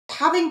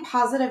having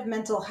positive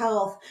mental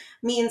health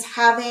means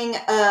having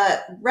a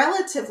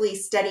relatively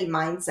steady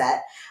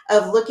mindset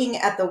of looking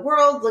at the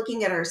world,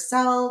 looking at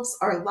ourselves,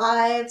 our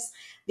lives,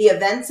 the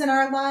events in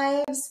our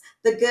lives,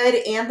 the good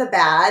and the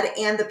bad,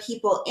 and the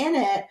people in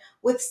it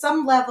with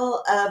some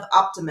level of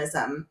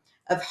optimism,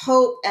 of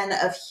hope, and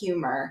of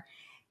humor.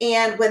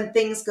 And when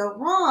things go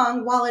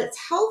wrong, while it's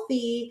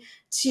healthy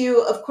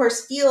to, of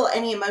course, feel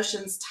any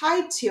emotions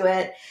tied to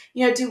it,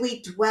 do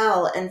we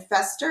dwell and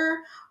fester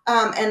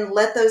and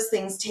let those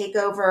things take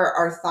over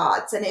our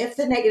thoughts? And if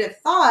the negative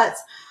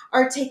thoughts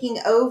are taking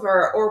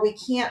over, or we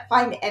can't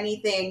find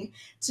anything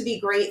to be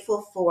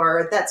grateful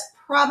for, that's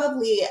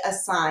probably a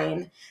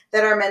sign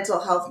that our mental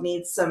health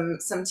needs some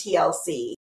TLC.